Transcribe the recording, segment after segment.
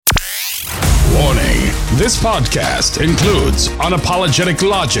This podcast includes unapologetic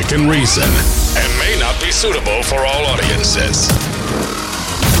logic and reason and may not be suitable for all audiences.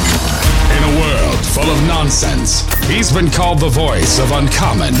 In a world full of nonsense, he's been called the voice of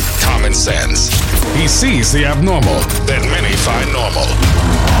uncommon common sense. He sees the abnormal that many find normal.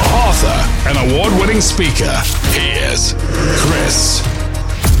 Author and award-winning speaker, he is Chris.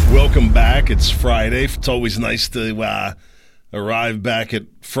 Welcome back. It's Friday. It's always nice to arrive back at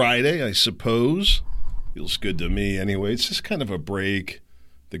Friday, I suppose. Feels good to me anyway. It's just kind of a break,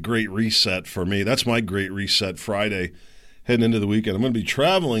 the great reset for me. That's my great reset Friday, heading into the weekend. I'm going to be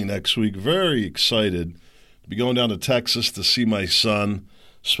traveling next week. Very excited to be going down to Texas to see my son,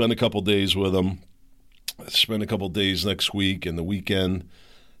 spend a couple days with him, spend a couple days next week and the weekend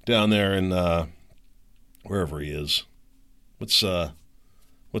down there in wherever he is. What's the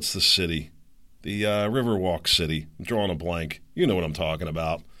city? The Riverwalk City. I'm drawing a blank. You know what I'm talking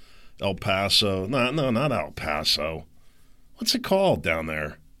about. El Paso. No, not El Paso. What's it called down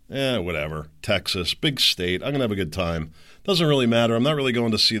there? Whatever. Texas. Big state. I'm going to have a good time. Doesn't really matter. I'm not really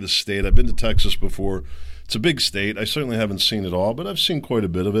going to see the state. I've been to Texas before. It's a big state. I certainly haven't seen it all, but I've seen quite a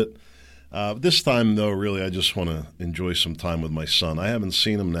bit of it. This time, though, really, I just want to enjoy some time with my son. I haven't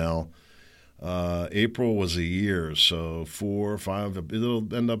seen him now. April was a year, so 4 or 5.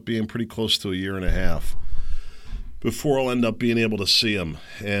 It'll end up being pretty close to a year and a half before I'll end up being able to see him.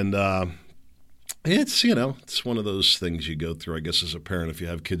 And it's, it's one of those things you go through, I guess, as a parent. If you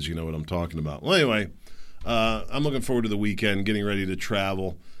have kids, you know what I'm talking about. Well, anyway, I'm looking forward to the weekend, getting ready to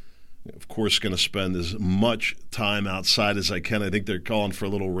travel. Of course, going to spend as much time outside as I can. I think they're calling for a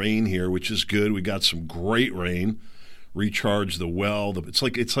little rain here, which is good. We got some great rain. Recharge the well.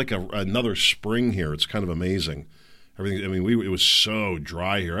 It's like another spring here. It's kind of amazing. Everything. I mean, it was so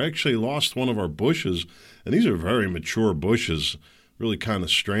dry here. I actually lost one of our bushes, and these are very mature bushes. Really kind of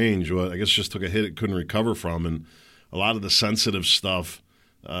strange. Well, I guess just took a hit it couldn't recover from, and a lot of the sensitive stuff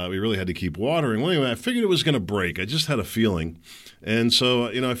we really had to keep watering. Well, anyway, I figured it was going to break. I just had a feeling, and so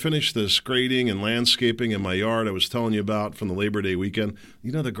I finished this grading and landscaping in my yard I was telling you about from the Labor Day weekend.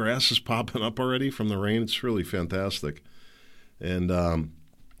 The grass is popping up already from the rain. It's really fantastic, and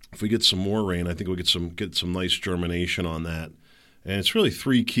if we get some more rain, I think we'll get some nice germination on that. And it's really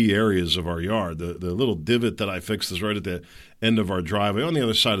 3 key areas of our yard. The little divot that I fixed is right at the end of our driveway on the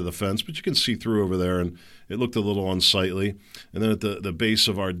other side of the fence, but you can see through over there, and it looked a little unsightly. And then at the base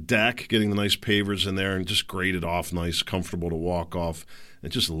of our deck, getting the nice pavers in there and just graded off nice, comfortable to walk off. It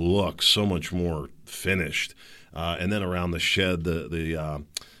just looks so much more finished. And then around the shed, the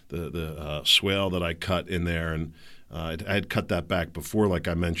swale that I cut in there, and I had cut that back before, like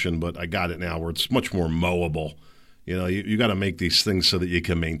I mentioned, but I got it now where it's much more mowable. You got to make these things so that you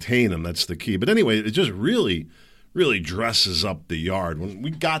can maintain them. That's the key. But anyway, it just really, really dresses up the yard. When we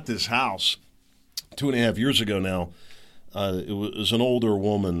got this house 2.5 years ago now, it was an older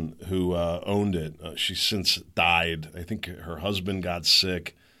woman who owned it. She's since died. I think her husband got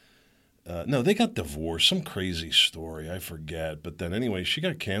sick. No, they got divorced. Some crazy story. I forget. But then anyway, she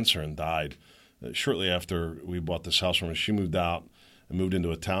got cancer and died shortly after we bought this house from her. She moved out and moved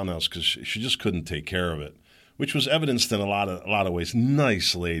into a townhouse because she just couldn't take care of it, which was evidenced in a lot of ways.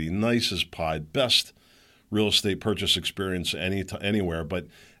 Nice lady, nice as pie, best real estate purchase experience anywhere. But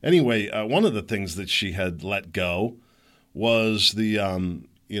anyway, one of the things that she had let go was the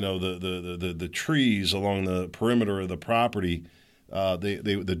trees along the perimeter of the property.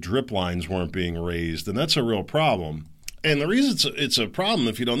 The drip lines weren't being raised, and that's a real problem. And the reason it's a problem,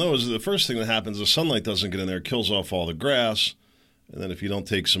 if you don't know, is the first thing that happens, the sunlight doesn't get in there, kills off all the grass, and then if you don't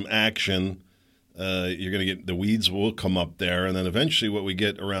take some action, you're going to get the weeds will come up there, and then eventually what we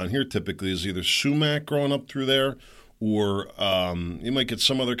get around here typically is either sumac growing up through there, or you might get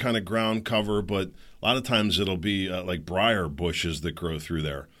some other kind of ground cover, but a lot of times it'll be like briar bushes that grow through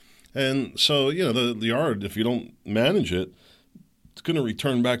there. And so, the yard, if you don't manage it, it's going to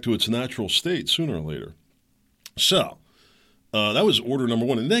return back to its natural state sooner or later. So that was order number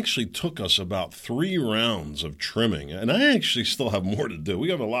 1. It actually took us about 3 rounds of trimming, and I actually still have more to do. We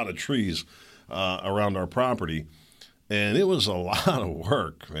have a lot of trees around our property, and it was a lot of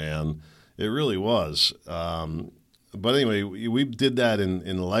work, man. It really was. But anyway, we did that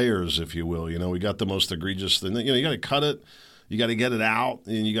in layers, if you will. We got the most egregious thing. You got to cut it, you got to get it out,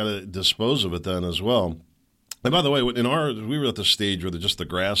 and you got to dispose of it then as well. And by the way, we were at the stage where just the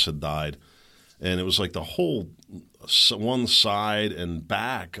grass had died, and it was like the whole one side and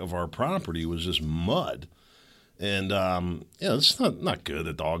back of our property was just mud. And, it's not good.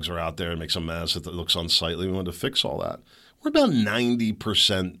 The dogs are out there and makes a mess. It looks unsightly. We wanted to fix all that. We're about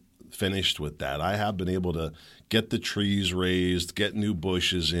 90% finished with that. I have been able to get the trees raised, get new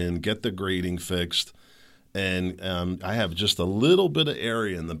bushes in, get the grading fixed. And I have just a little bit of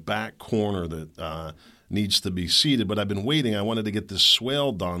area in the back corner that needs to be seeded, but I've been waiting. I wanted to get this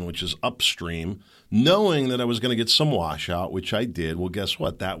swale done, which is upstream, knowing that I was going to get some washout, which I did. Well, guess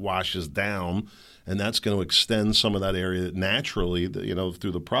what? That washes down, and that's going to extend some of that area naturally,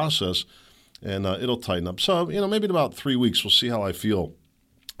 through the process, and it'll tighten up. So, maybe in about 3 weeks, we'll see how I feel.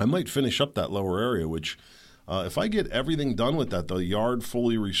 I might finish up that lower area, which if I get everything done with that, the yard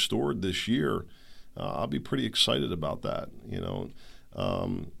fully restored this year, I'll be pretty excited about that,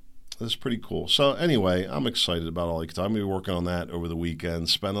 That's pretty cool. So anyway, I'm excited about all that. I'm going to be working on that over the weekend,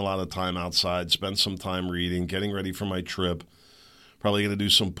 spend a lot of time outside, spend some time reading, getting ready for my trip. Probably going to do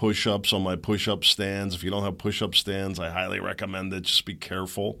some push-ups on my push-up stands. If you don't have push-up stands, I highly recommend it. Just be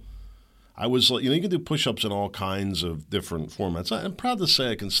careful. I was, you can do push-ups in all kinds of different formats. I'm proud to say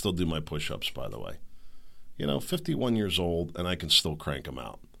I can still do my push-ups, by the way. 51 years old, and I can still crank them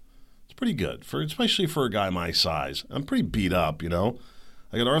out. It's pretty good, especially for a guy my size. I'm pretty beat up,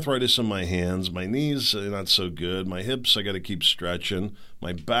 I got arthritis in my hands. My knees are not so good. My hips, I got to keep stretching.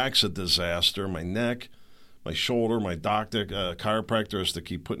 My back's a disaster. My neck, my shoulder, my doctor, chiropractor has to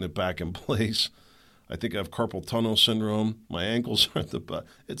keep putting it back in place. I think I have carpal tunnel syndrome. My ankles are at the back.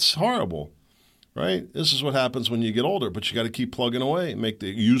 It's horrible, right? This is what happens when you get older, but you got to keep plugging away, make the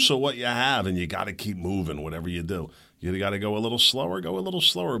use of what you have, and you got to keep moving, whatever you do. You got to go a little slower,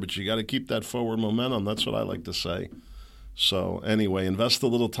 but you got to keep that forward momentum. That's what I like to say. So anyway, invest a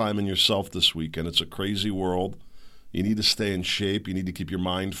little time in yourself this weekend. It's a crazy world. You need to stay in shape. You need to keep your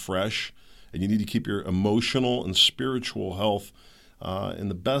mind fresh, and you need to keep your emotional and spiritual health in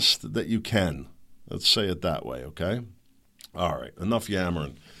the best that you can. Let's say it that way, okay? All right, enough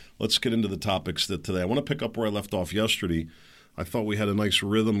yammering. Let's get into the topics today. I want to pick up where I left off yesterday. I thought we had a nice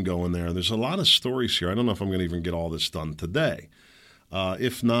rhythm going there. There's a lot of stories here. I don't know if I'm going to even get all this done today.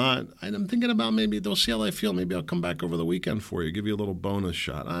 If not, I'm thinking about maybe they'll see how I feel. Maybe I'll come back over the weekend for you, give you a little bonus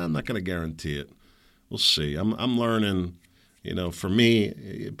shot. I'm not going to guarantee it. We'll see. I'm learning, for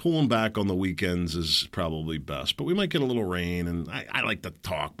me, pulling back on the weekends is probably best. But we might get a little rain, and I like to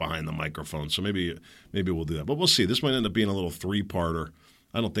talk behind the microphone, so maybe we'll do that. But we'll see. This might end up being a little three-parter.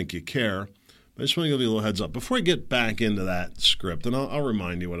 I don't think you care. But I just want to give you a little heads up. Before I get back into that script, and I'll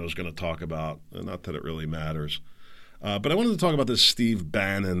remind you what I was going to talk about, not that it really matters. But I wanted to talk about this Steve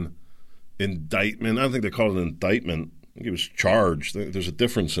Bannon indictment. I don't think they call it an indictment. I think he was charged. There's a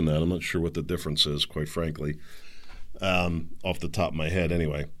difference in that. I'm not sure what the difference is, quite frankly, off the top of my head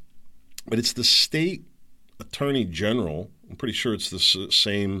anyway. But it's the state attorney general. I'm pretty sure it's the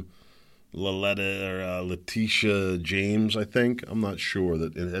same Letitia James, I think. I'm not sure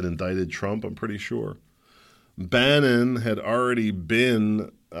that it had indicted Trump. I'm pretty sure. Bannon had already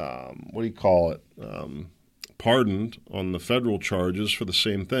been, pardoned on the federal charges for the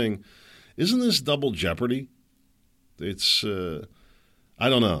same thing. Isn't this double jeopardy? It's, I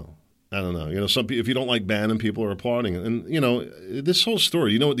don't know. Some people, if you don't like Bannon, people are applauding it. And, this whole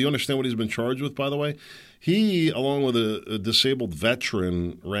story, do you understand what he's been charged with, by the way? He, along with a disabled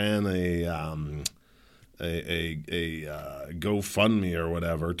veteran, ran a GoFundMe or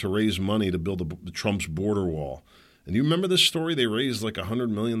whatever to raise money to build Trump's border wall. And you remember this story? They raised like $100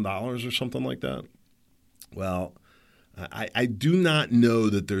 million or something like that. Well, I do not know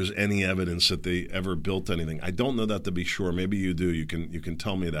that there's any evidence that they ever built anything. I don't know that to be sure. Maybe you do. You can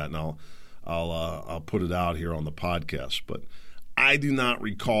tell me that, and I'll put it out here on the podcast. But I do not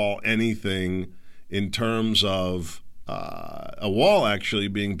recall anything in terms of a wall actually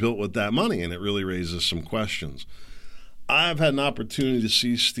being built with that money, and it really raises some questions. I've had an opportunity to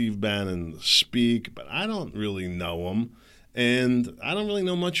see Steve Bannon speak, but I don't really know him. And I don't really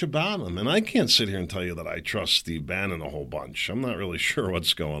know much about him. And I can't sit here and tell you that I trust Steve Bannon a whole bunch. I'm not really sure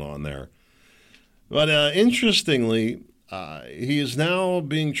what's going on there. But interestingly, he is now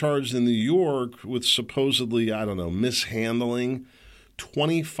being charged in New York with supposedly, mishandling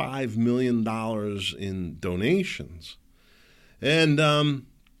 $25 million in donations. And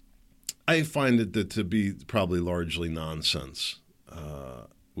I find it to be probably largely nonsense,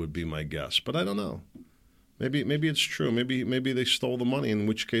 would be my guess. But I don't know. Maybe it's true. Maybe they stole the money, in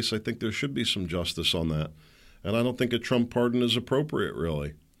which case I think there should be some justice on that. And I don't think a Trump pardon is appropriate,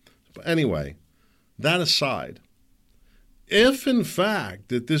 really. But anyway, that aside, if in fact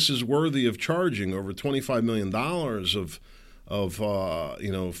that this is worthy of charging over $25 million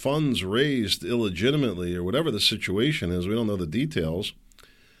of funds raised illegitimately or whatever the situation is, we don't know the details.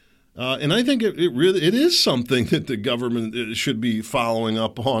 And I think it is something that the government should be following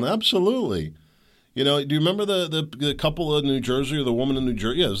up on. Absolutely. Do you remember the couple in New Jersey, or the woman in New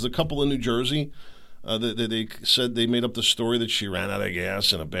Jersey? Yeah, it was the couple in New Jersey They said they made up the story that she ran out of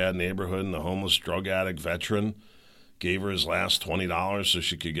gas in a bad neighborhood and the homeless drug addict veteran gave her his last $20 so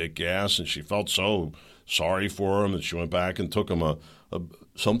she could get gas, and she felt so sorry for him that she went back and took him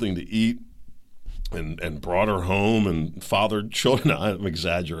something to eat and brought her home and fathered children. I'm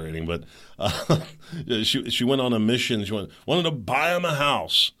exaggerating, but she went on a mission. She wanted to buy him a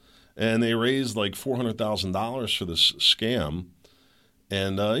house, and they raised like $400,000 for this scam.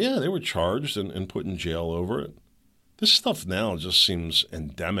 And, they were charged and put in jail over it. This stuff now just seems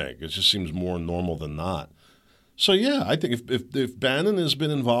endemic. It just seems more normal than not. So, yeah, I think if Bannon has been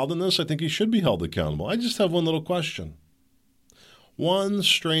involved in this, I think he should be held accountable. I just have one little question. One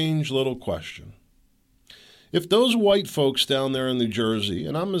strange little question. If those white folks down there in New Jersey,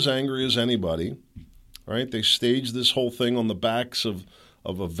 and I'm as angry as anybody, right, they staged this whole thing on the backs of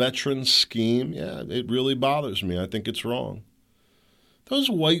a veteran scheme, yeah, it really bothers me. I think it's wrong. Those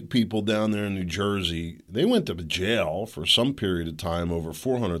white people down there in New Jersey, they went to jail for some period of time over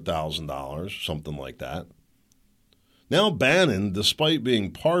 $400,000, something like that. Now Bannon, despite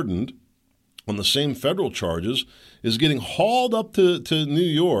being pardoned on the same federal charges, is getting hauled up to New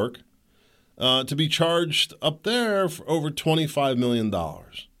York to be charged up there for over $25 million. All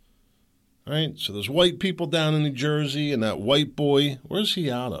right, so there's white people down in New Jersey, and that white boy, where's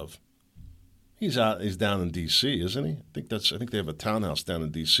he out of? He's down in D.C., isn't he? I think they have a townhouse down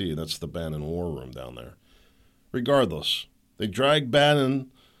in D.C., that's the Bannon War Room down there. Regardless, they dragged Bannon,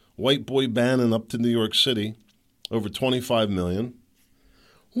 white boy Bannon, up to New York City, over $25 million.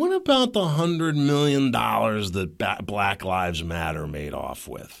 What about the $100 million that Black Lives Matter made off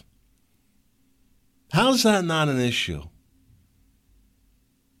with? How's that not an issue?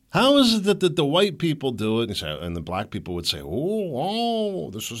 How is it that the white people do it and the black people would say, oh,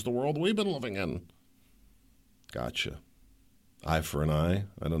 this is the world we've been living in? Gotcha. Eye for an eye.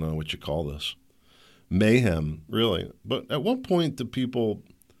 I don't know what you call this. Mayhem, really. But at what point do people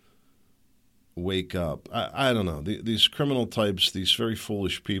wake up? I don't know. These criminal types, these very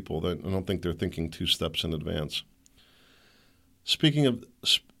foolish people, I don't think they're thinking 2 steps in advance. Speaking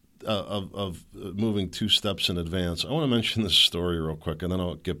of moving 2 steps in advance, I want to mention this story real quick, and then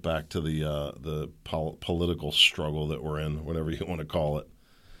I'll get back to the political struggle that we're in, whatever you want to call it.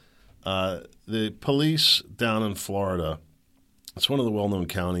 The police down in Florida, it's one of the well-known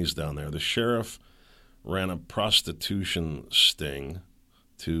counties down there. The sheriff ran a prostitution sting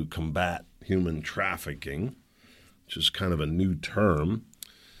to combat human trafficking, which is kind of a new term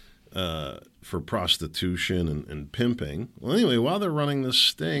for prostitution and pimping. Well, anyway, while they're running this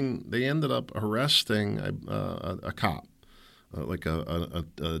sting, they ended up arresting a cop, like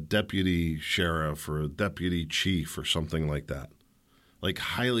a deputy sheriff or a deputy chief or something like that, like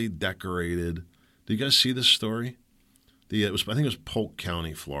highly decorated. Did you guys see this story? I think it was Polk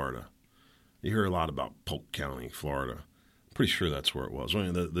County, Florida. You hear a lot about Polk County, Florida. I'm pretty sure that's where it was. I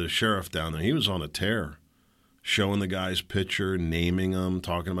mean, the sheriff down there, he was on a tear, showing the guy's picture, naming him,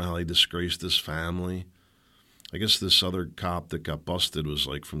 talking about how he disgraced his family. I guess this other cop that got busted was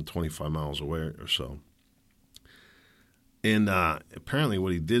like from 25 miles away or so. And apparently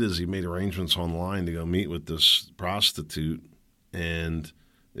what he did is he made arrangements online to go meet with this prostitute, and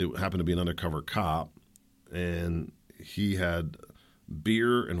it happened to be an undercover cop, and he had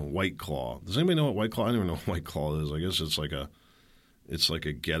beer and White Claw. Does anybody know what White Claw? I don't even know what White Claw is. I guess it's like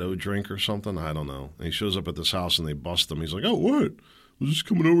a ghetto drink or something. I don't know. And he shows up at this house and they bust him. He's like, oh, what? I was just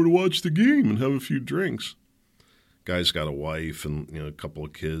coming over to watch the game and have a few drinks. Guy's got a wife and a couple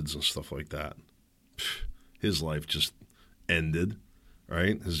of kids and stuff like that. His life just ended,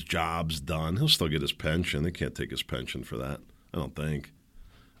 right? His job's done. He'll still get his pension. They can't take his pension for that, I don't think.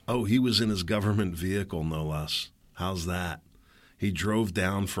 Oh, he was in his government vehicle, no less. How's that? He drove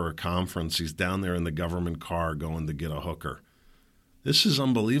down for a conference. He's down there in the government car going to get a hooker. This is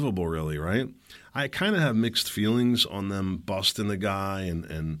unbelievable, really, right? I kind of have mixed feelings on them busting the guy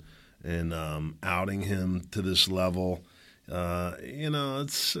and outing him to this level.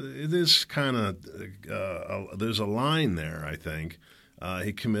 It is kind of there's a line there, I think.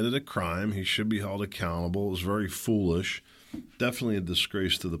 He committed a crime. He should be held accountable. It was very foolish. Definitely a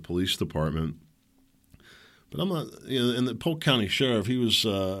disgrace to the police department. But I'm not, and the Polk County Sheriff, he was,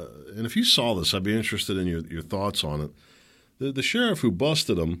 and if you saw this, I'd be interested in your thoughts on it. The sheriff who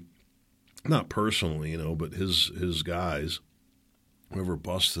busted him, not personally, but his guys, whoever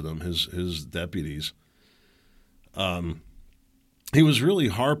busted him, his deputies, he was really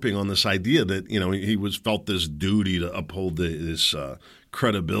harping on this idea that, he felt this duty to uphold this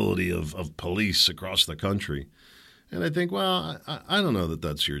credibility of police across the country. And I think, well, I don't know that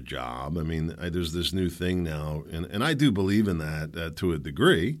that's your job. I mean, there's this new thing now, and I do believe in that to a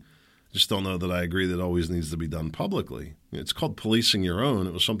degree. Just don't know that I agree that it always needs to be done publicly. It's called policing your own.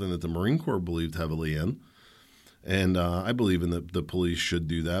 It was something that the Marine Corps believed heavily in. And I believe in the police should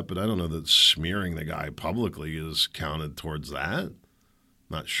do that, but I don't know that smearing the guy publicly is counted towards that.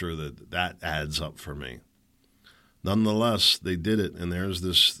 Not sure that adds up for me. Nonetheless, they did it, and there's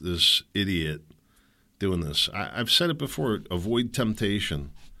this idiot doing this. I've said it before, avoid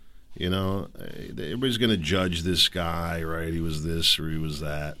temptation. Everybody's going to judge this guy, right? He was this or he was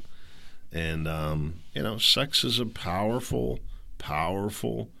that. And, sex is a powerful,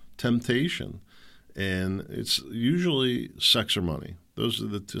 powerful temptation. And it's usually sex or money. Those are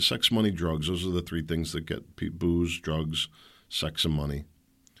the sex, money, drugs. Those are the three things that get booze, drugs, sex, and money.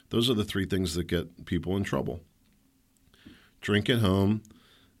 Those are the three things that get people in trouble. Drink at home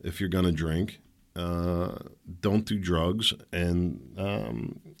if you're going to drink. Don't do drugs,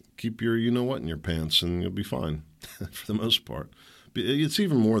 and keep your you-know-what in your pants, and you'll be fine for the most part. But it's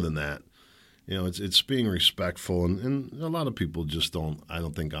even more than that. It's being respectful, and a lot of people just I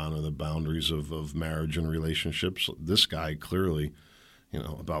don't think, honor the boundaries of marriage and relationships. This guy clearly,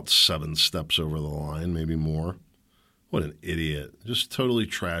 about 7 steps over the line, maybe more. What an idiot. Just totally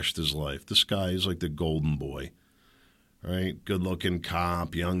trashed his life. This guy is like the golden boy, right? Good-looking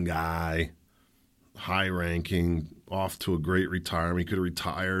cop, young guy, high-ranking, off to a great retirement. He could have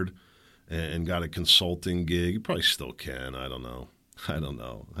retired and got a consulting gig. He probably still can. I don't know. How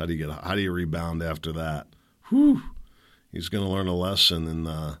do you rebound after that? Whew. He's going to learn a lesson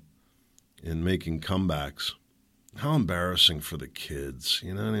in making comebacks. How embarrassing for the kids.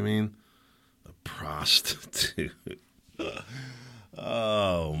 You know what I mean? A prostitute.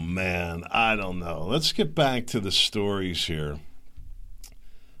 Oh, man. I don't know. Let's get back to the stories here.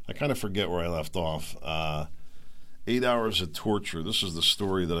 I kind of forget where I left off. 8 hours of torture. This is the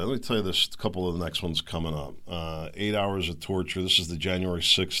story let me tell you this, a couple of the next ones coming up. 8 hours of torture. This is the January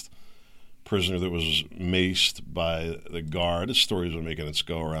 6th prisoner that was maced by the guard. This story's been making its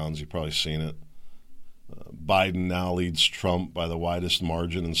go-arounds. You've probably seen it. Biden now leads Trump by the widest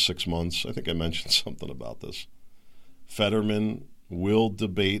margin in 6 months. I think I mentioned something about this. Fetterman will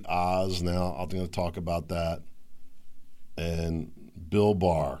debate Oz now. I'm going to talk about that. And Bill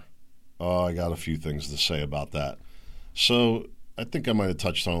Barr. Oh, I got a few things to say about that. So I think I might have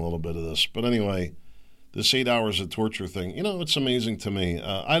touched on a little bit of this. But anyway, this 8 hours of torture thing, it's amazing to me.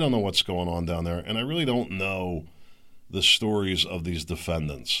 I don't know what's going on down there, and I really don't know the stories of these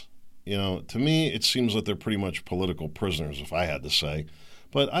defendants. To me, it seems like they're pretty much political prisoners, if I had to say.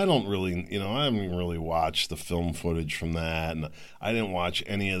 But I don't really, I haven't really watched the film footage from that, and I didn't watch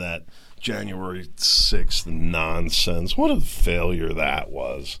any of that January 6th nonsense. What a failure that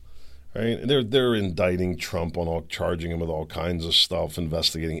was. Right? They're indicting Trump charging him with all kinds of stuff,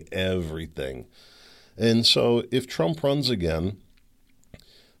 investigating everything. And so if Trump runs again,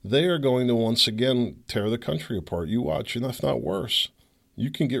 they are going to once again tear the country apart. You watch, and if not worse. You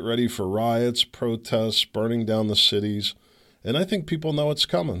can get ready for riots, protests, burning down the cities, and I think people know it's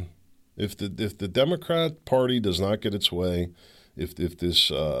coming. If the Democrat Party does not get its way, if this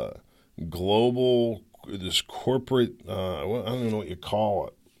this corporate, I don't know what you call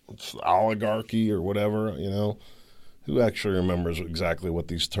it, it's oligarchy or whatever, who actually remembers exactly what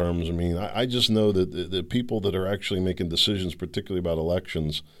these terms mean? I just know that the people that are actually making decisions, particularly about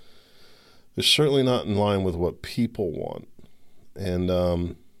elections, they're certainly not in line with what people want.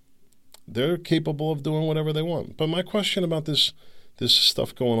 And they're capable of doing whatever they want. But my question about this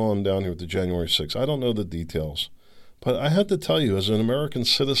stuff going on down here with the January 6th, I don't know the details. But I have to tell you, as an American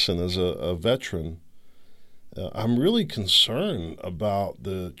citizen, as a veteran, I'm really concerned about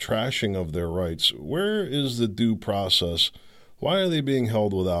the trashing of their rights. Where is the due process? Why are they being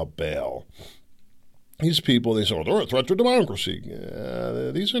held without bail? These people, they say, well, they're a threat to democracy.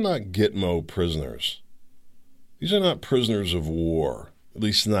 These are not Gitmo prisoners. These are not prisoners of war, at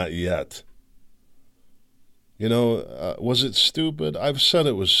least not yet. Was it stupid? I've said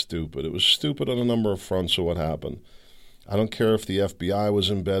it was stupid. It was stupid on a number of fronts of what happened. I don't care if the FBI was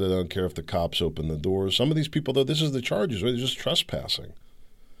embedded. I don't care if the cops opened the doors. Some of these people, though, this is the charges, right? They're just trespassing.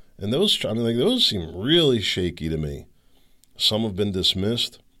 And those seem really shaky to me. Some have been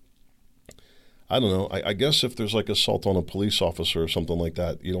dismissed. I don't know. I guess if there's like assault on a police officer or something like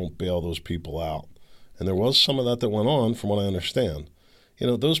that, you don't bail those people out. And there was some of that went on, from what I understand.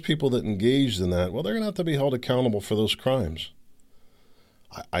 Those people that engaged in that, well, they're going to have to be held accountable for those crimes.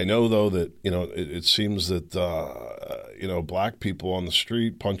 I know, though, that, it seems that, black people on the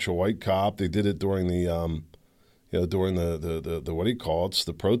street punch a white cop. They did it during the, during the what do you call it? It's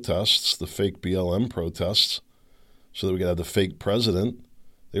the protests, the fake BLM protests, so that we could have the fake president.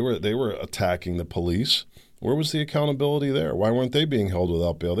 They were attacking the police. Where was the accountability there? Why weren't they being held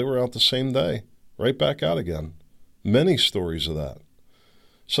without bail? They were out the same day, right back out again. Many stories of that.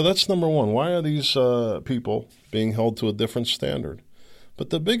 So that's number one. Why are these people being held to a different standard? But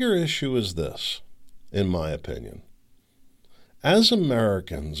the bigger issue is this, in my opinion. As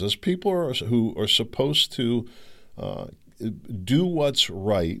Americans, as people who are supposed to do what's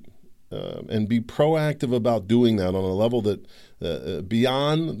right and be proactive about doing that on a level that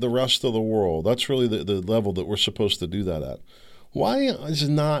beyond the rest of the world, that's really the level that we're supposed to do that at. Why is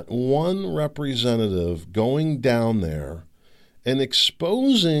not one representative going down there and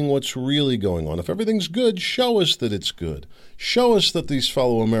exposing what's really going on? If everything's good, show us that it's good. Show us that these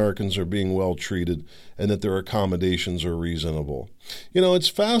fellow Americans are being well treated and that their accommodations are reasonable. You know, it's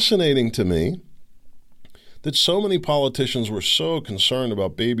fascinating to me that so many politicians were so concerned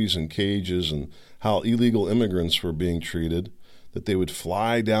about babies in cages and how illegal immigrants were being treated that they would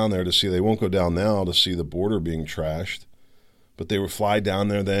fly down there to see. They won't go down now to see the border being trashed, but they would fly down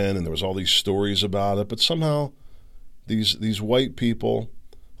there then, and there was all these stories about it. But somehow these white people,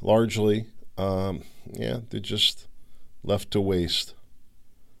 largely, they're just left to waste.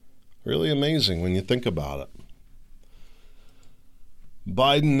 Really amazing when you think about it.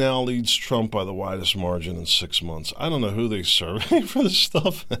 Biden now leads Trump by the widest margin in 6 months. I don't know who they survey for this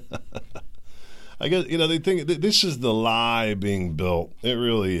stuff. I guess, they think this is the lie being built. It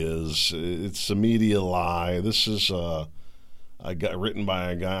really is. It's a media lie. This is written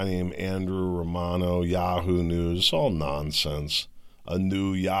by a guy named Andrew Romano, Yahoo News. It's all nonsense. A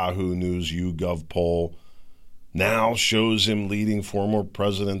new Yahoo News YouGov poll now shows him leading former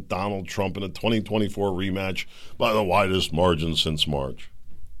President Donald Trump in a 2024 rematch by the widest margin since March.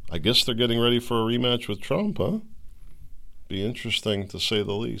 I guess they're getting ready for a rematch with Trump, huh? Be interesting to say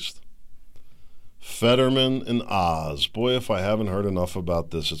the least. Fetterman and Oz. Boy, if I haven't heard enough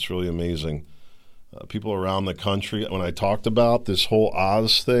about this, it's really amazing. People around the country, when I talked about this whole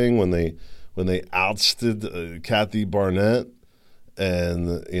Oz thing, when they ousted Kathy Barnett, and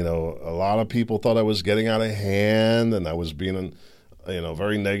a lot of people thought I was getting out of hand, and I was being,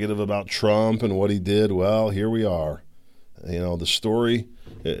 very negative about Trump and what he did. Well, here we are. The story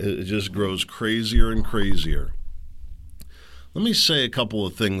it just grows crazier and crazier. Let me say a couple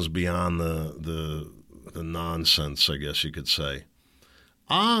of things beyond the nonsense, I guess you could say.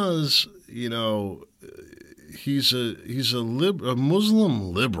 Oz, he's a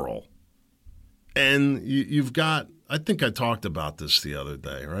Muslim liberal, and you've got. I think I talked about this the other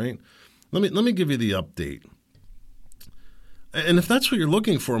day, right? Let me give you the update. And if that's what you're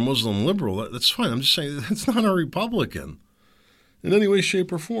looking for, a Muslim liberal, that's fine. I'm just saying that's not a Republican in any way,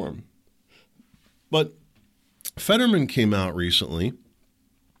 shape, or form. But Fetterman came out recently,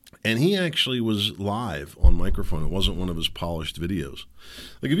 and he actually was live on microphone. It wasn't one of his polished videos.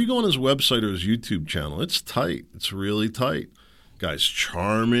 Like, if you go on his website or his YouTube channel, it's tight. It's really tight. Guy's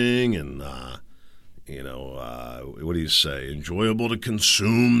charming and, what do you say? Enjoyable to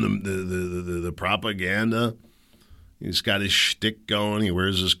consume the propaganda. He's got his shtick going. He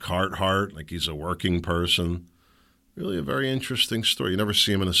wears his Carhartt like he's a working person. Really a very interesting story. You never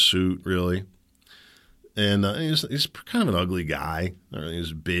see him in a suit, really. And he's kind of an ugly guy.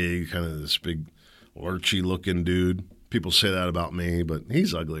 He's big, kind of this big, lurchy-looking dude. People say that about me, but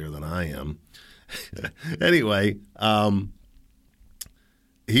he's uglier than I am. Anyway,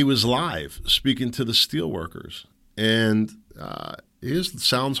 he was live speaking to the steelworkers, and it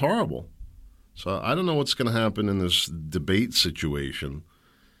sounds horrible. So I don't know what's going to happen in this debate situation,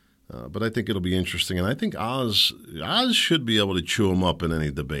 but I think it'll be interesting. And I think Oz should be able to chew him up in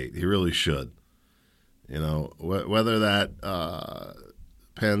any debate. He really should. Whether that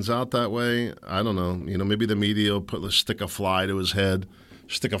pans out that way, I don't know. Maybe the media will stick a fly to his head,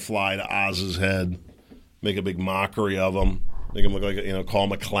 stick a fly to Oz's head, make a big mockery of him, make him look like, call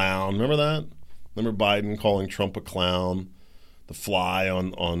him a clown. Remember that? Remember Biden calling Trump a clown? The fly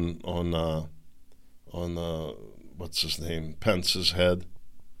on what's his name, Pence's head.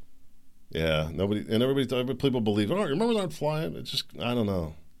 Yeah, people believe. Oh, remember that fly? It's just, I don't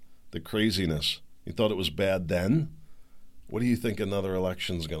know, the craziness. You thought it was bad then? What do you think another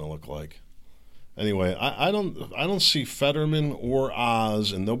election's going to look like? Anyway, I don't see Fetterman or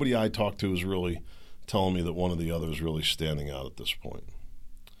Oz, and nobody I talk to is really telling me that one or the other is really standing out at this point.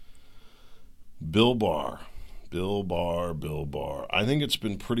 Bill Barr. I think it's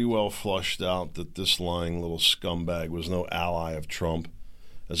been pretty well flushed out that this lying little scumbag was no ally of Trump.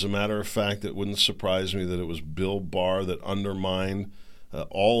 As a matter of fact, it wouldn't surprise me that it was Bill Barr that undermined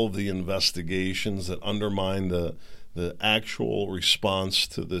all of the investigations, that undermined the actual response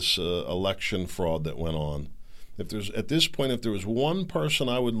to this election fraud that went on. At this point, if there was one person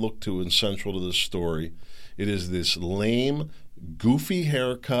I would look to and central to this story, it is this lame, goofy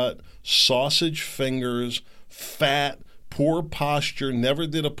haircut, sausage fingers, fat, poor posture, never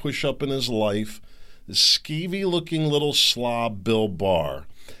did a push-up in his life, this skeevy-looking little slob, Bill Barr.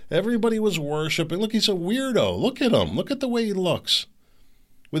 Everybody was worshiping. Look, he's a weirdo. Look at him. Look at the way he looks.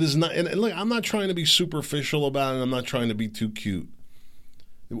 With his and look, I'm not trying to be superficial about it. I'm not trying to be too cute.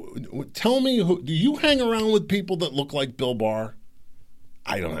 Tell me, do you hang around with people that look like Bill Barr?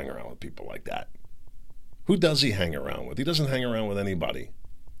 I don't hang around with people like that. Who does he hang around with? He doesn't hang around with anybody.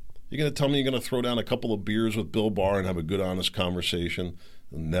 You're going to tell me you're going to throw down a couple of beers with Bill Barr and have a good, honest conversation?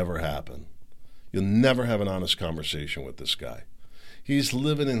 It'll never happen. You'll never have an honest conversation with this guy. He's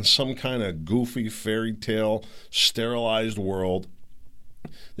living in some kind of goofy fairy tale, sterilized world.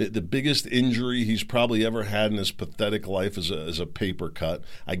 The biggest injury he's probably ever had in his pathetic life is a paper cut.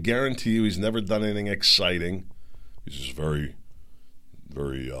 I guarantee you he's never done anything exciting. He's just very,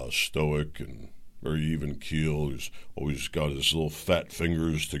 very stoic and very even keel. He's always got his little fat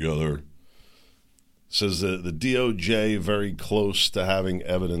fingers together. Says the DOJ very close to having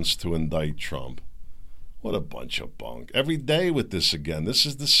evidence to indict Trump. What a bunch of bunk. Every day with this again. This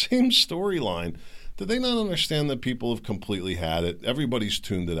is the same storyline. Do they not understand that people have completely had it? Everybody's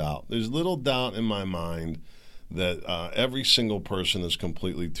tuned it out. There's little doubt in my mind that every single person has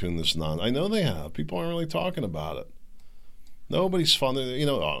completely tuned this I know they have. People aren't really talking about it. Nobody's fun.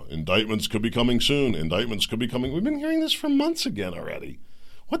 Indictments could be coming soon. Indictments could be coming. We've been hearing this for months again already.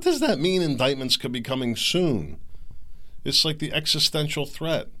 What does that mean, indictments could be coming soon? It's like the existential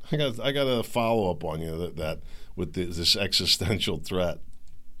threat. I got a follow-up on you that with this existential threat.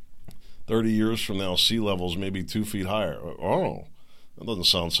 30 years from now, sea levels may be 2 feet higher. Oh, that doesn't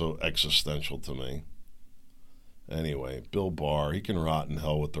sound so existential to me. Anyway, Bill Barr, he can rot in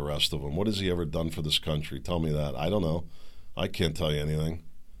hell with the rest of them. What has he ever done for this country? Tell me that. I don't know. I can't tell you anything.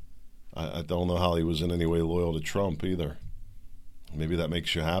 I don't know how he was in any way loyal to Trump either. Maybe that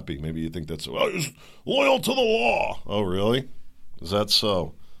makes you happy. Maybe you think that's, he's loyal to the law. Oh, really? Is that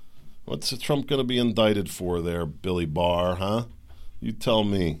so? What's Trump going to be indicted for there, Billy Barr, huh? You tell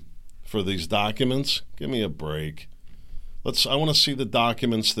me. For these documents? Give me a break. I want to see the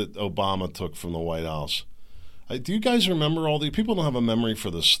documents that Obama took from the White House. Do you guys remember all these? People don't have a memory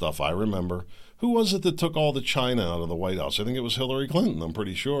for this stuff. I remember. Who was it that took all the China out of the White House? I think it was Hillary Clinton, I'm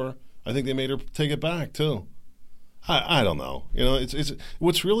pretty sure. I think they made her take it back, too. I don't know. It's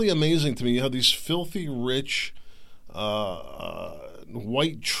what's really amazing to me, you have these filthy, rich,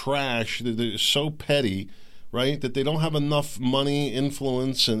 white trash that are so petty, right, that they don't have enough money,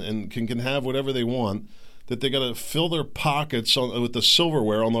 influence, and can have whatever they want, that they got to fill their pockets with the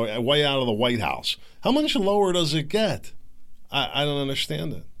silverware on the way out of the White House. How much lower does it get? I don't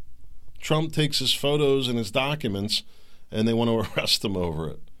understand it. Trump takes his photos and his documents, and they want to arrest him over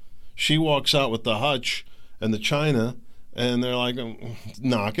it. She walks out with the hutch and the China, and they're like,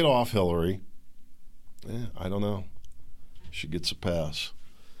 knock it off, Hillary. Yeah, I don't know. She gets a pass.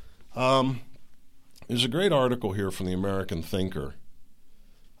 There's a great article here from the American Thinker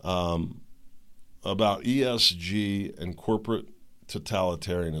about ESG and corporate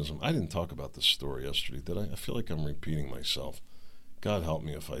totalitarianism. I didn't talk about this story yesterday, did I? I feel like I'm repeating myself. God help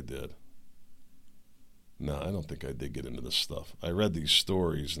me if I did. No, I don't think I did get into this stuff. I read these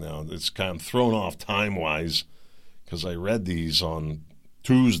stories now. It's kind of thrown off time-wise because I read these on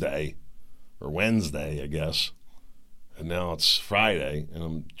Tuesday or Wednesday, I guess. And now it's Friday, and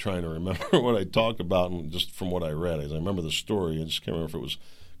I'm trying to remember what I talked about and just from what I read. As I remember the story, I just can't remember if it was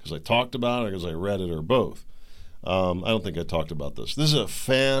because I talked about it or because I read it or both. I don't think I talked about this. This is a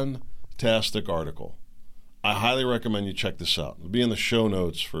fantastic article. I highly recommend you check this out. It'll be in the show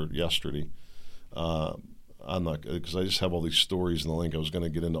notes for yesterday. I'm not, because I just have all these stories in the link. I was going to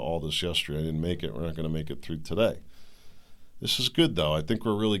get into all this yesterday. I didn't make it. We're not going to make it through today. This is good, though. I think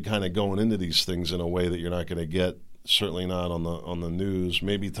we're really kind of going into these things in a way that you're not going to get. Certainly not on the news.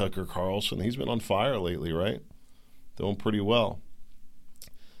 Maybe Tucker Carlson. He's been on fire lately, right? Doing pretty well.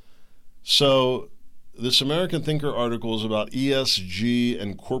 So this American Thinker article is about ESG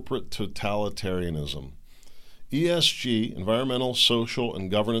and corporate totalitarianism. ESG, environmental, social,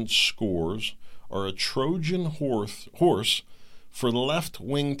 and governance scores, are a Trojan horse for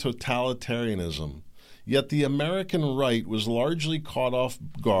left-wing totalitarianism. Yet the American right was largely caught off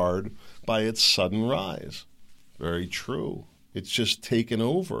guard by its sudden rise. Very true. It's just taken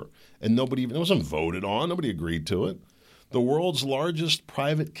over. And it wasn't voted on. Nobody agreed to it. The world's largest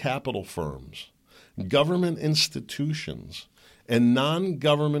private capital firms, government institutions, and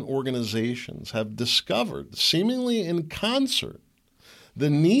non-government organizations have discovered, seemingly in concert, the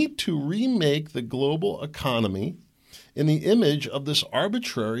need to remake the global economy in the image of this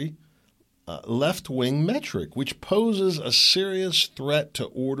arbitrary left-wing metric, which poses a serious threat to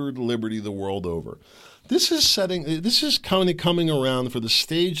ordered liberty the world over. This is coming around for the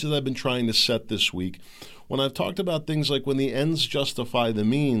stage that I've been trying to set this week. When I've talked about things like when the ends justify the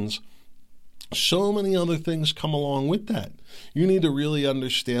means, so many other things come along with that. You need to really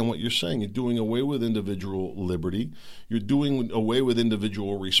understand what you're saying. You're doing away with individual liberty. You're doing away with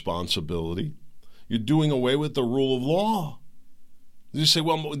individual responsibility. You're doing away with the rule of law. You say,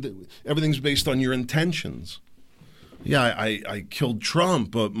 well, everything's based on your intentions. Yeah, I killed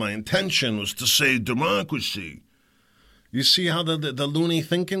Trump, but my intention was to save democracy. You see how the loony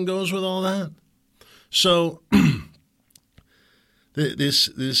thinking goes with all that? So this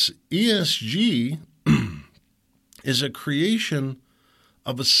ESG is a creation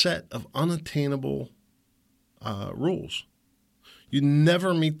of a set of unattainable rules. You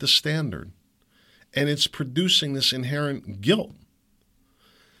never meet the standard. And it's producing this inherent guilt.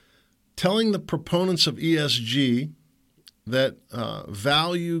 Telling the proponents of ESG that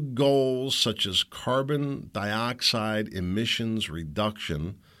value goals such as carbon dioxide emissions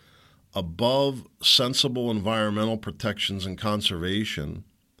reduction above sensible environmental protections and conservation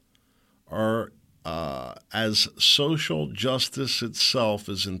are as social justice itself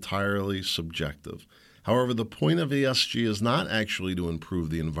is entirely subjective. However, the point of ESG is not actually to improve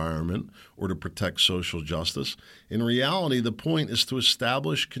the environment or to protect social justice. In reality, the point is to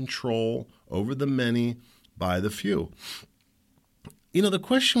establish control over the many by the few. You know, the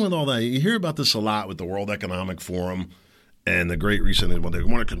question with all that, you hear about this a lot with the World Economic Forum and the Great Reset. They want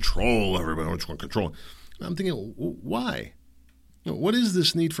to control everybody. They want to control. And I'm thinking, why? You know, what is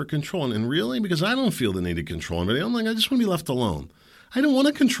this need for control? And really, because I don't feel the need to control anybody. I'm like, I just want to be left alone. I don't want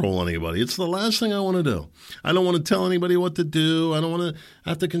to control anybody. It's the last thing I want to do. I don't want to tell anybody what to do. I don't want to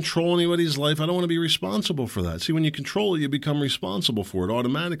have to control anybody's life. I don't want to be responsible for that. See, when you control it, you become responsible for it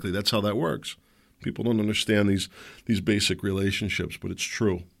automatically. That's how that works. People don't understand these basic relationships, but it's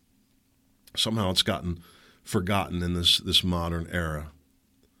true. Somehow it's gotten forgotten in this modern era.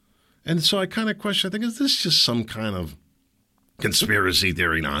 And so I kind of question, I think, is this just some kind of conspiracy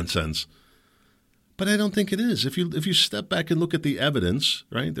theory nonsense? But I don't think it is. If you step back and look at the evidence,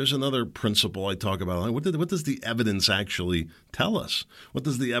 right? There's another principle I talk about. What does the evidence actually tell us? What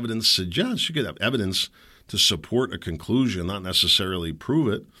does the evidence suggest? You could have evidence to support a conclusion, not necessarily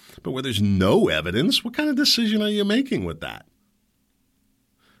prove it. But where there's no evidence, what kind of decision are you making with that?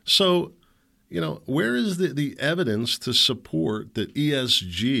 So, you know, where is the evidence to support that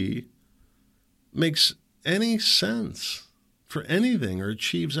ESG makes any sense for anything or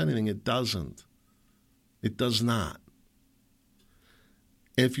achieves anything? It doesn't. It does not.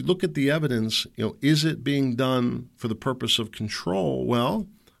 And if you look at the evidence, you know, is it being done for the purpose of control? Well,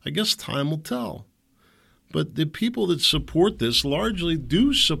 I guess time will tell. But the people that support this largely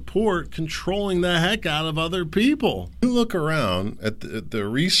do support controlling the heck out of other people. You look around at the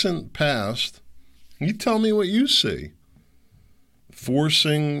recent past, you tell me what you see.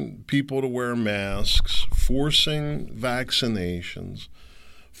 Forcing people to wear masks, forcing vaccinations,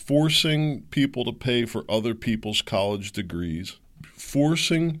 forcing people to pay for other people's college degrees,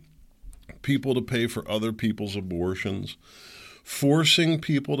 forcing people to pay for other people's abortions, forcing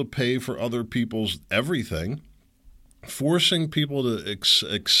people to pay for other people's everything, forcing people to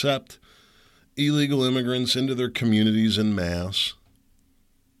accept illegal immigrants into their communities en masse.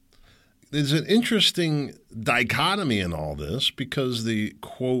 There's an interesting dichotomy in all this because the,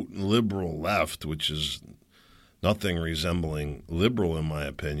 quote, liberal left, which is nothing resembling liberal in my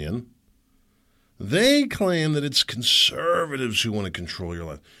opinion, they claim that it's conservatives who want to control your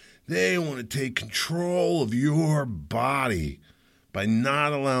life. They want to take control of your body by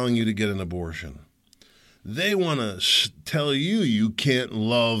not allowing you to get an abortion. They want to tell you you can't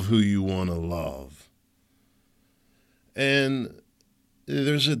love who you want to love. And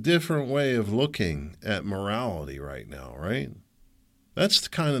there's a different way of looking at morality right now, right? That's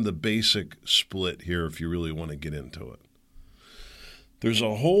kind of the basic split here if you really want to get into it. There's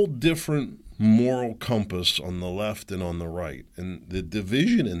a whole different moral compass on the left and on the right, and the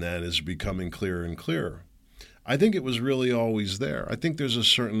division in that is becoming clearer and clearer. I think it was really always there. I think there's a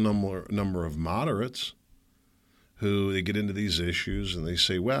certain number of moderates who they get into these issues and they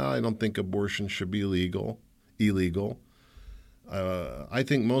say, well, I don't think abortion should be illegal. I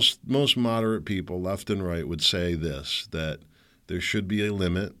think most moderate people, left and right, would say this, that there should be a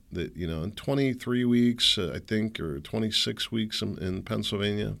limit that, you know, in 23 weeks, I think, or 26 weeks in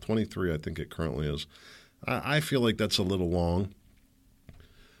Pennsylvania, 23 I think it currently is. I feel like that's a little long.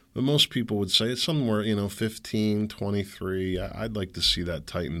 But most people would say it's somewhere, 15, 23. I'd like to see that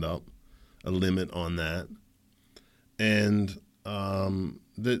tightened up, a limit on that. And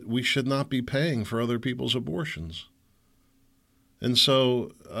that we should not be paying for other people's abortions. And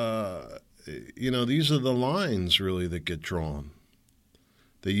so, these are the lines really that get drawn.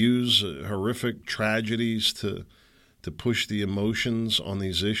 They use horrific tragedies to push the emotions on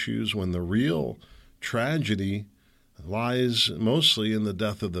these issues when the real tragedy lies mostly in the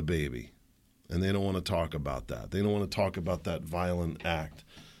death of the baby. And they don't want to talk about that. They don't want to talk about that violent act.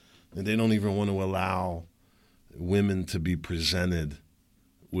 And they don't even want to allow women to be presented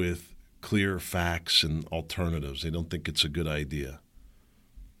with clear facts and alternatives. They don't think it's a good idea.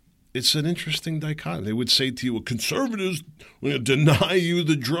 It's an interesting dichotomy. They would say to you, well, conservatives will deny you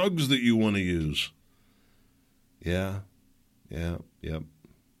the drugs that you want to use. Yeah. A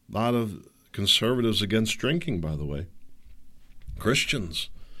lot of conservatives against drinking, by the way. Christians,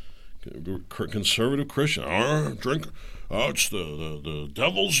 conservative Christian, drink, it's the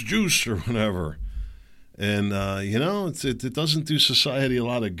devil's juice or whatever. And, it doesn't do society a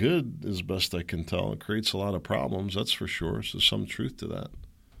lot of good, as best I can tell. It creates a lot of problems, that's for sure. So there's some truth to that.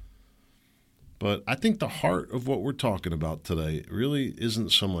 But I think the heart of what we're talking about today really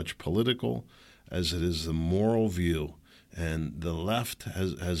isn't so much political as it is the moral view. And the left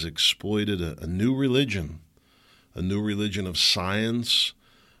has exploited a new religion of science,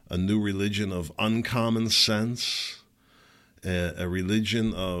 a new religion of uncommon sense, a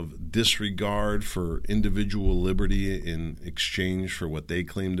religion of disregard for individual liberty in exchange for what they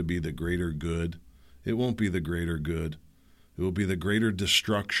claim to be the greater good. It won't be the greater good. It will be the greater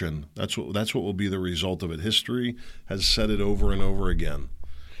destruction. That's what will be the result of it. History has said it over and over again.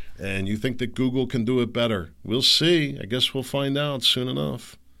 And you think that Google can do it better? We'll see. I guess we'll find out soon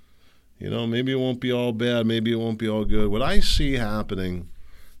enough. Maybe it won't be all bad. Maybe it won't be all good. What I see happening,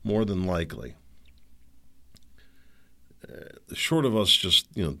 more than likely, short of us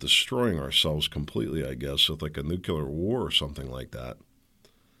just, destroying ourselves completely, I guess, with like a nuclear war or something like that,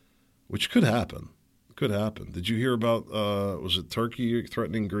 which could happen. Could happen. Did you hear about, was it Turkey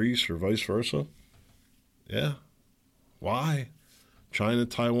threatening Greece or vice versa? Yeah. Why? China,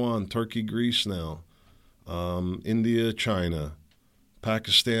 Taiwan, Turkey, Greece now. India, China.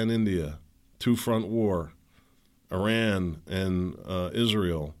 Pakistan, India. Two-front war. Iran and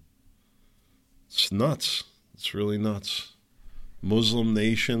Israel. It's nuts. It's really nuts. Muslim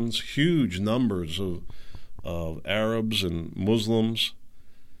nations, huge numbers of Arabs and Muslims.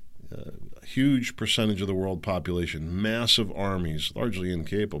 Huge percentage of the world population, massive armies, largely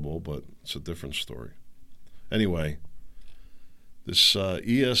incapable, but it's a different story. Anyway, this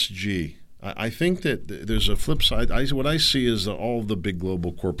ESG, I think that there's a flip side. What I see is that all of the big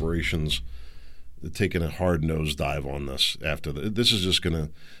global corporations are taking a hard nosedive on this. After this is just going to,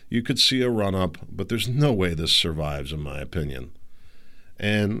 you could see a run-up, but there's no way this survives, in my opinion.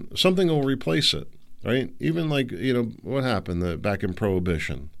 And something will replace it, right? Even like, what happened back in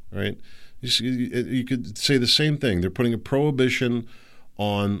Prohibition, right? You could say the same thing. They're putting a prohibition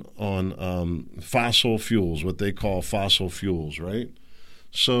on fossil fuels, what they call fossil fuels, right?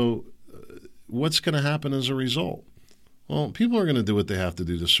 So what's going to happen as a result? Well, people are going to do what they have to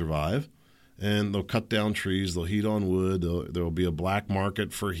do to survive, and they'll cut down trees, they'll heat on wood, there will be a black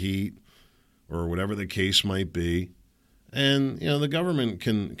market for heat or whatever the case might be. And, the government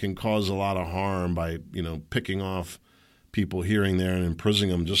can cause a lot of harm by, picking off people here and there and imprisoning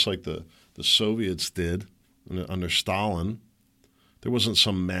them, just like the Soviets did under Stalin. There wasn't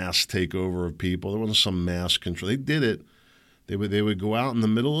some mass takeover of people. There wasn't some mass control. They did it. They would go out in the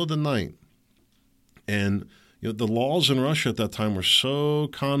middle of the night. And the laws in Russia at that time were so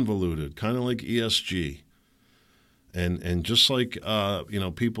convoluted, kind of like ESG. And just like,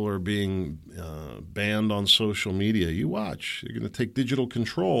 people are being banned on social media, you watch. You're going to take digital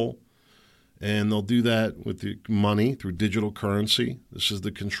control. And they'll do that with the money through digital currency. This is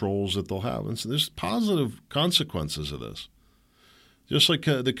the controls that they'll have. And so there's positive consequences of this. Just like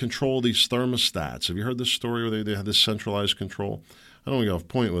the control of these thermostats. Have you heard this story where they had this centralized control? I don't want to get off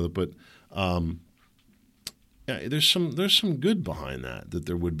point with it, but there's some good behind that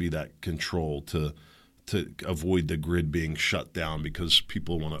there would be that control to avoid the grid being shut down because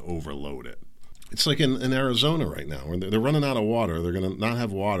people want to overload it. It's like in Arizona right now, where they're running out of water. They're going to not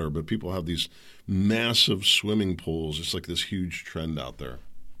have water, but people have these massive swimming pools. It's like this huge trend out there.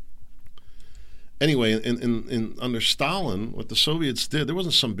 Anyway, in under Stalin, what the Soviets did, there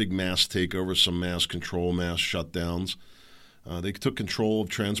wasn't some big mass takeover, some mass control, mass shutdowns. They took control of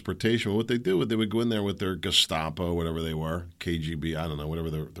transportation. But what they do, they would go in there with their Gestapo, whatever they were, KGB, I don't know, whatever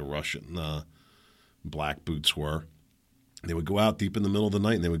the Russian black boots were. They would go out deep in the middle of the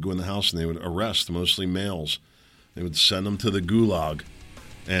night, and they would go in the house, and they would arrest mostly males. They would send them to the gulag,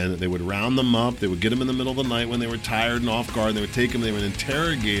 and they would round them up. They would get them in the middle of the night when they were tired and off guard. And they would take them, they would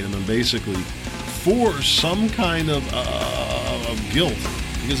interrogate them, and basically force some kind of guilt,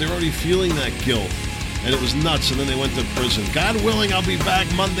 because they were already feeling that guilt. And it was nuts, and then they went to prison. God willing, I'll be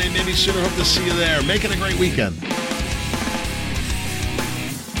back Monday, maybe sooner. Hope to see you there. Make it a great weekend.